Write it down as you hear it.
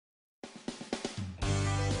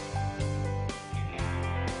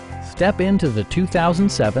Step into the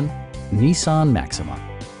 2007 Nissan Maxima.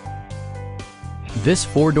 This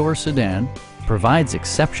four-door sedan provides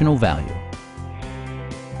exceptional value.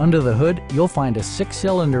 Under the hood, you'll find a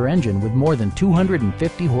six-cylinder engine with more than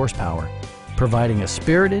 250 horsepower, providing a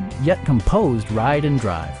spirited yet composed ride and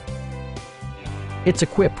drive. It's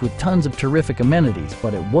equipped with tons of terrific amenities,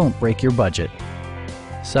 but it won't break your budget,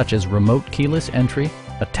 such as remote keyless entry,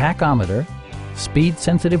 a tachometer,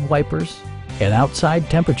 speed-sensitive wipers, an outside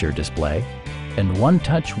temperature display, and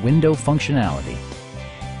one-touch window functionality.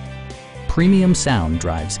 Premium sound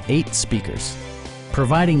drives 8 speakers,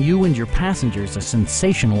 providing you and your passengers a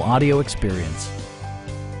sensational audio experience.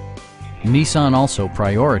 Nissan also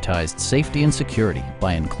prioritized safety and security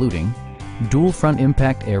by including dual front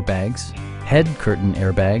impact airbags, head curtain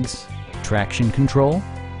airbags, traction control,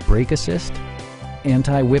 brake assist,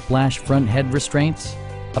 anti-whiplash front head restraints,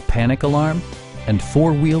 a panic alarm, and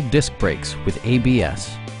four-wheel disc brakes with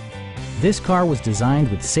ABS. This car was designed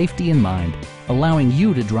with safety in mind, allowing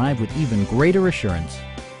you to drive with even greater assurance.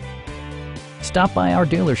 Stop by our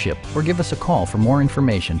dealership or give us a call for more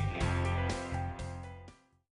information.